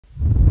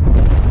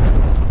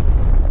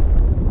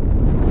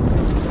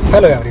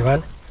Hello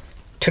everyone.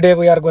 Today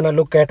we are going to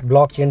look at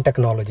blockchain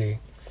technology,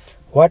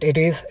 what it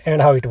is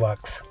and how it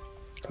works.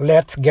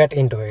 Let's get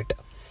into it.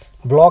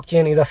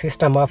 Blockchain is a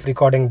system of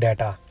recording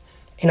data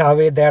in a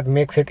way that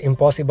makes it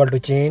impossible to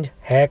change,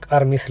 hack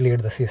or mislead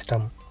the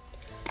system.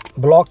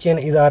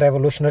 Blockchain is a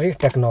revolutionary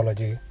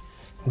technology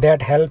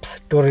that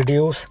helps to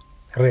reduce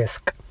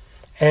risk,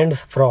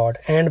 ends fraud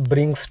and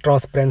brings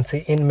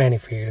transparency in many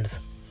fields.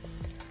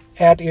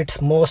 At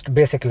its most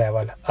basic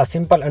level, a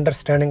simple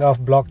understanding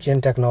of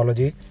blockchain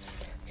technology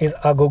is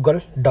a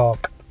Google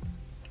Doc.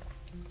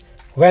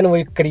 When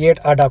we create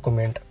a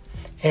document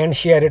and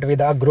share it with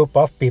a group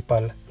of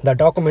people, the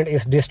document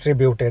is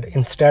distributed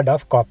instead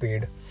of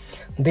copied.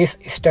 This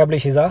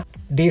establishes a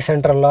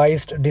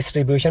decentralized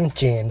distribution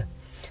chain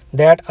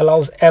that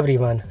allows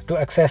everyone to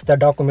access the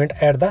document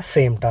at the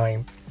same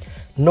time.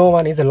 No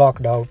one is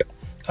locked out,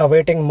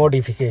 awaiting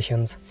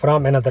modifications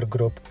from another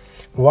group,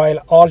 while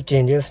all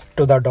changes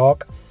to the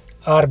doc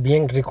are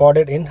being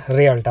recorded in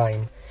real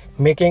time,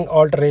 making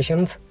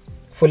alterations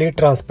fully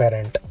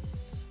transparent.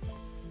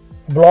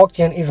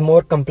 Blockchain is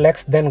more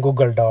complex than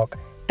Google Doc.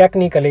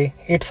 Technically,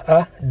 it's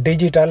a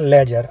digital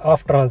ledger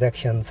of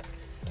transactions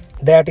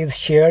that is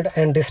shared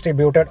and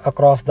distributed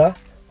across the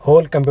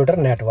whole computer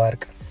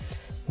network.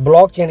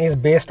 Blockchain is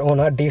based on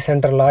a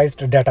decentralized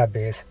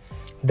database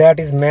that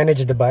is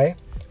managed by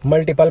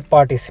multiple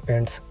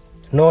participants,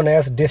 known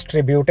as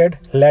distributed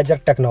ledger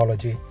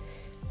technology.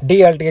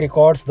 DLT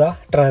records the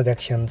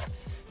transactions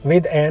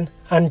with an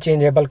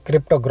unchangeable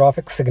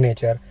cryptographic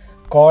signature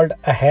called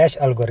a hash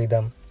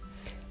algorithm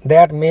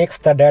that makes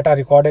the data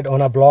recorded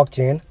on a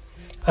blockchain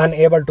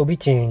unable to be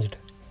changed,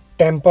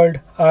 tampered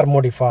or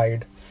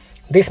modified.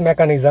 This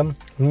mechanism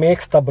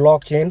makes the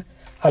blockchain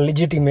a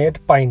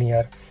legitimate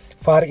pioneer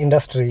for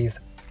industries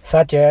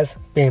such as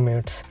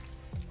payments,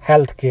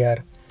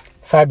 healthcare,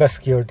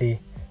 cybersecurity,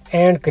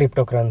 and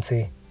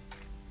cryptocurrency.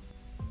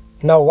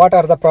 Now, what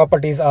are the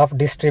properties of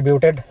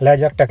distributed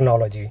ledger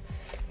technology?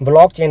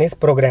 Blockchain is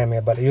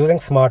programmable using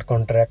smart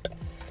contract.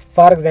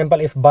 For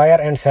example, if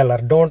buyer and seller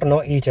don't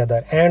know each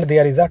other and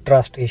there is a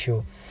trust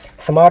issue,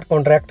 smart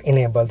contract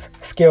enables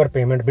secure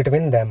payment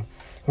between them.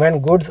 When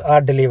goods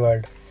are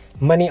delivered,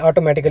 money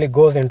automatically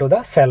goes into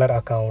the seller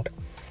account.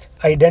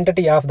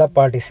 Identity of the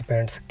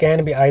participants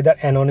can be either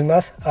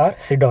anonymous or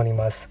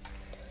pseudonymous.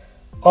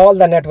 All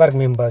the network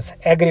members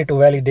agree to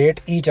validate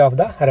each of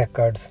the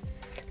records.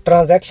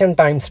 Transaction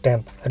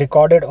timestamp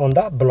recorded on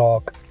the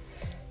block.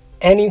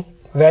 Any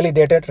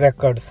validated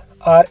records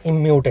are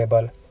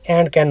immutable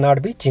and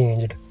cannot be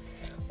changed.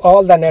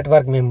 All the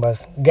network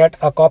members get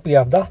a copy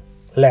of the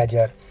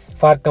ledger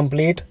for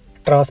complete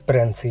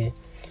transparency.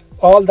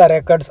 All the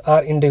records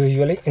are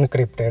individually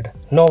encrypted.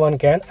 No one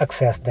can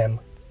access them.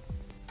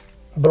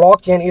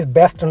 Blockchain is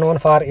best known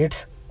for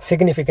its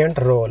significant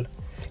role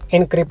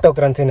in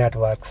cryptocurrency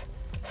networks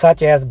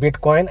such as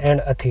Bitcoin and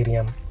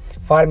Ethereum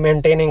for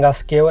maintaining a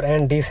secure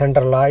and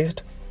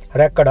decentralized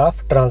record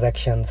of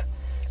transactions.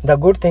 The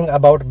good thing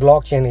about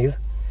blockchain is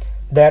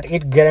that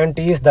it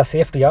guarantees the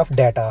safety of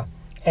data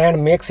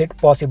and makes it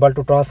possible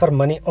to transfer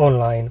money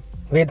online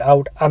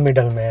without a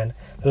middleman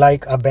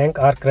like a bank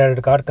or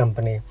credit card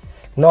company.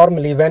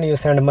 Normally, when you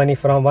send money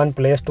from one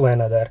place to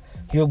another,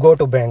 you go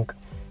to bank.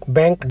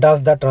 Bank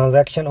does the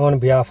transaction on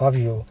behalf of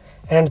you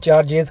and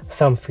charges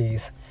some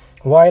fees.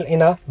 While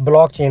in a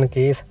blockchain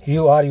case,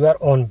 you are your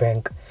own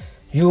bank.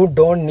 You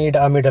don't need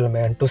a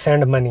middleman to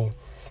send money,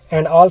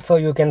 and also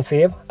you can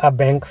save a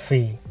bank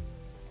fee.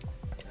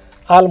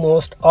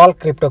 Almost all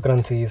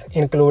cryptocurrencies,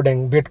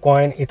 including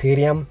Bitcoin,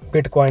 Ethereum,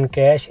 Bitcoin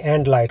Cash,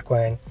 and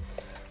Litecoin,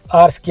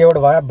 are secured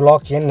via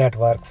blockchain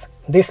networks.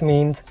 This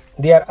means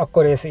their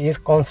accuracy is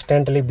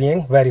constantly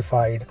being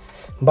verified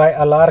by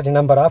a large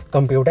number of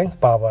computing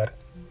power.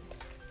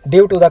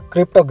 Due to the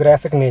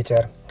cryptographic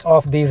nature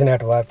of these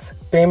networks,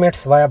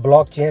 payments via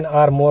blockchain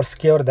are more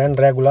secure than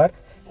regular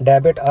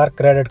debit or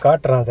credit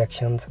card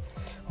transactions.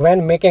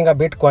 When making a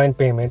Bitcoin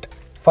payment,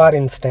 for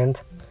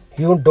instance,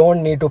 you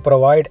don't need to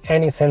provide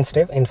any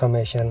sensitive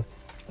information.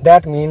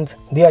 That means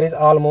there is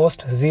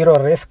almost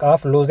zero risk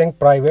of losing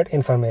private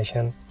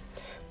information.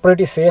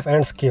 Pretty safe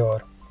and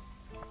secure.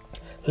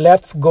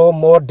 Let's go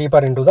more deeper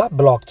into the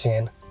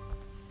blockchain.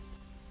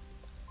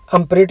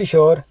 I'm pretty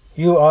sure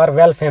you are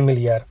well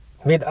familiar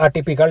with a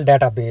typical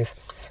database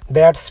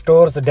that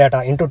stores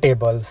data into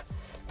tables,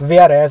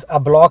 whereas a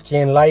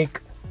blockchain,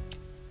 like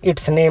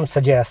its name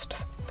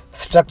suggests,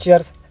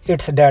 structures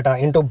its data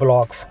into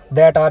blocks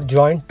that are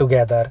joined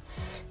together.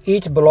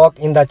 Each block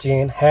in the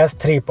chain has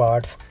three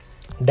parts: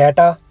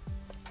 data,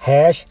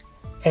 hash,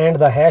 and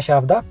the hash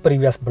of the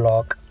previous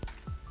block.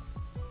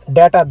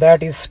 Data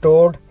that is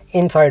stored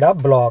inside a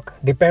block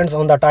depends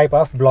on the type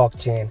of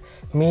blockchain,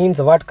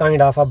 means what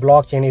kind of a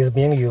blockchain is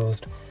being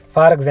used.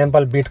 For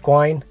example,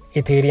 Bitcoin,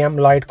 Ethereum,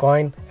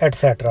 Litecoin,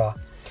 etc.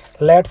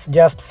 Let's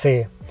just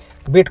say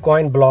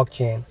Bitcoin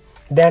blockchain.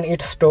 Then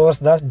it stores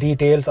the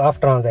details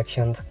of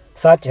transactions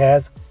such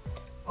as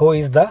who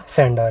is the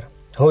sender,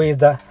 who is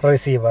the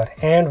receiver,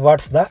 and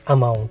what's the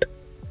amount.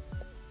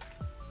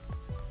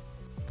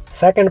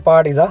 Second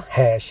part is a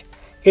hash.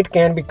 It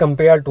can be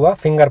compared to a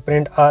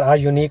fingerprint or a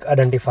unique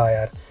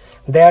identifier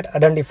that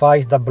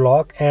identifies the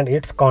block and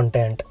its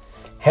content.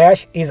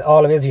 Hash is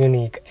always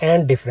unique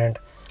and different,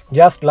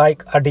 just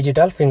like a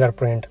digital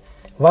fingerprint.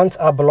 Once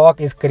a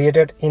block is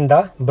created in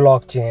the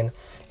blockchain,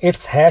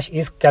 its hash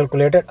is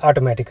calculated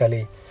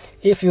automatically.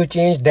 If you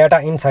change data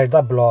inside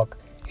the block,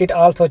 it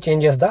also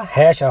changes the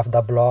hash of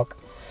the block.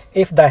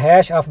 If the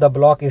hash of the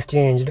block is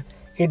changed,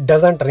 it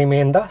doesn't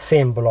remain the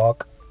same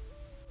block.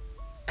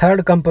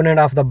 Third component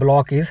of the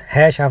block is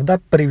hash of the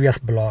previous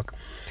block.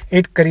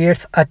 It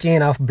creates a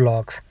chain of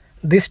blocks.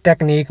 This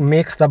technique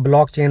makes the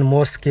blockchain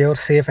more secure,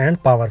 safe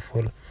and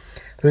powerful.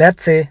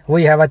 Let's say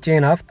we have a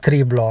chain of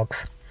 3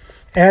 blocks.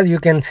 As you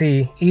can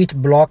see, each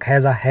block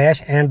has a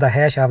hash and the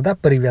hash of the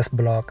previous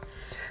block.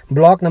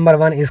 Block number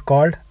 1 is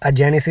called a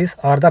genesis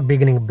or the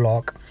beginning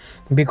block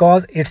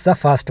because it's the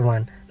first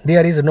one.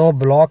 There is no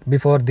block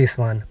before this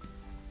one.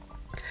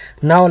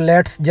 Now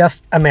let's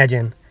just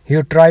imagine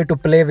you try to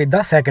play with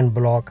the second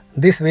block.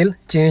 This will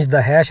change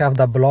the hash of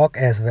the block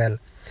as well.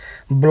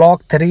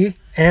 Block 3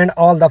 and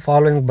all the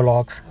following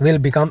blocks will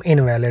become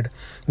invalid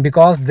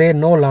because they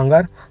no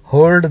longer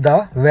hold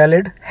the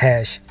valid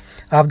hash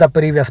of the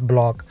previous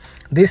block.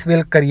 This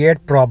will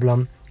create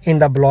problem in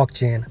the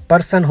blockchain.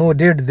 Person who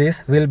did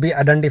this will be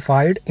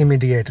identified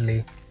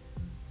immediately.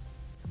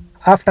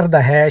 After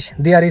the hash,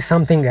 there is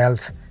something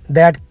else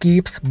that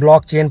keeps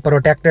blockchain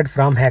protected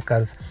from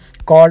hackers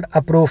called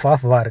a proof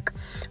of work,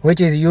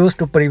 which is used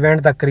to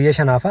prevent the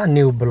creation of a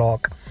new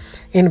block.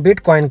 In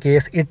Bitcoin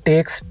case, it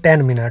takes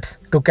 10 minutes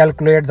to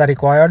calculate the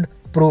required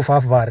proof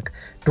of work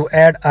to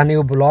add a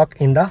new block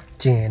in the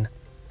chain.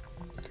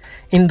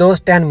 In those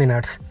 10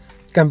 minutes,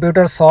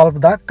 computers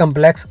solve the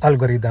complex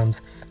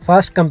algorithms.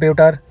 First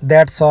computer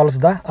that solves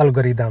the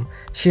algorithm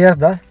shares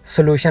the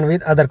solution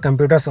with other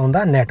computers on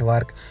the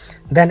network.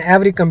 Then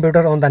every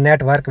computer on the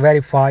network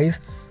verifies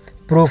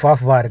proof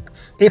of work.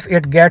 If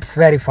it gets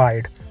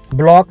verified,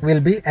 block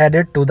will be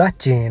added to the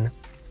chain.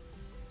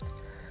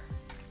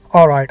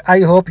 Alright,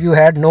 I hope you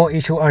had no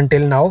issue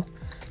until now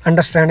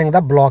understanding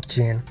the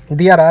blockchain.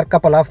 There are a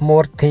couple of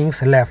more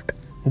things left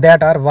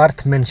that are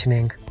worth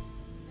mentioning.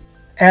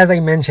 As I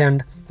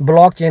mentioned,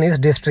 blockchain is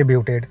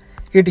distributed.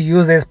 It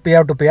uses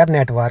peer-to-peer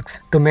networks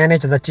to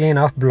manage the chain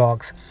of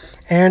blocks,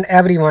 and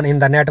everyone in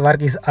the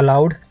network is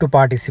allowed to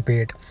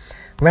participate.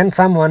 When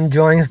someone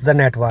joins the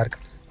network,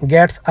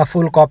 gets a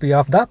full copy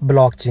of the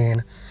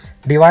blockchain.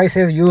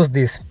 Devices use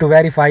this to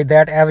verify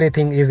that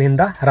everything is in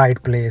the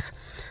right place.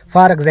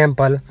 For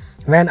example,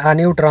 when a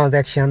new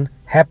transaction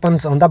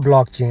happens on the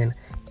blockchain,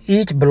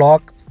 each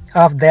block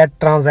of that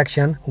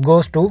transaction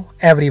goes to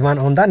everyone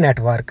on the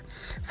network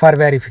for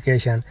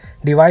verification.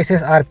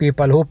 Devices are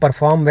people who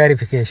perform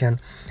verification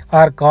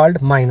are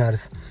called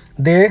miners.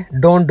 They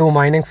don't do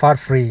mining for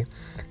free.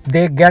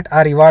 They get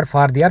a reward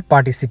for their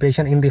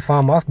participation in the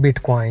form of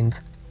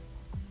bitcoins.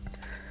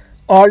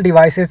 All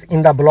devices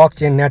in the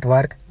blockchain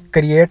network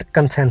create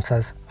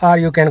consensus, or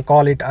you can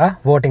call it a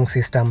voting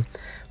system,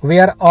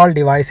 where all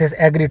devices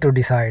agree to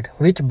decide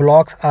which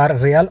blocks are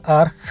real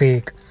or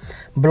fake.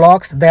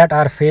 Blocks that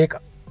are fake,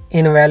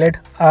 invalid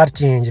or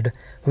changed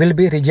will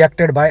be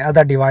rejected by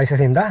other devices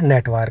in the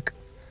network.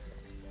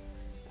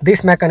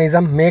 This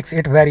mechanism makes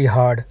it very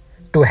hard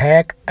to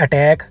hack,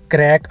 attack,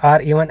 crack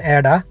or even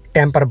add a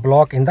tamper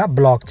block in the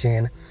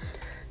blockchain.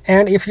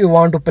 And if you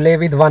want to play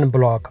with one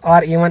block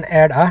or even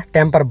add a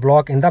tamper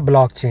block in the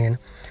blockchain,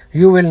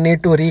 you will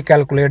need to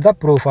recalculate the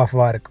proof of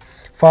work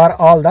for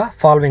all the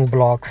following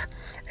blocks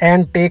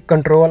and take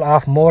control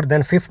of more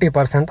than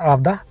 50%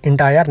 of the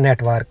entire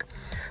network.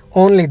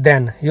 Only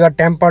then your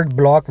tampered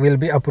block will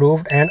be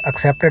approved and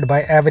accepted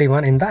by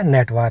everyone in the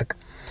network.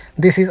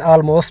 This is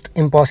almost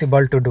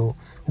impossible to do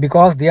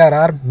because there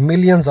are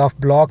millions of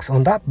blocks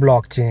on the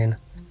blockchain.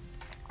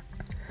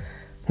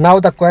 Now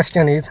the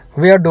question is,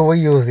 where do we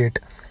use it?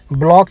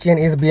 Blockchain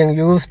is being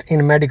used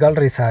in medical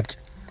research,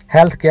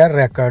 healthcare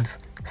records,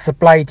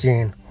 supply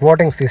chain,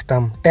 voting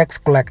system, tax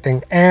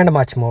collecting and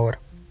much more.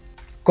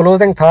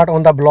 Closing thought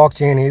on the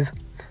blockchain is,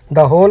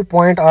 the whole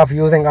point of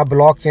using a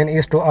blockchain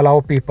is to allow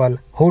people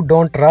who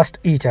don't trust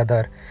each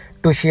other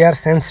to share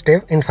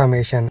sensitive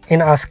information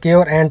in a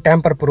secure and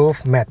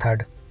tamper-proof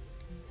method.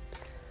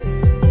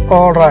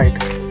 Alright,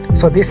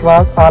 so this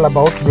was all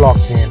about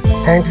blockchain.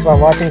 Thanks for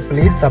watching.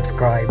 Please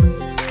subscribe.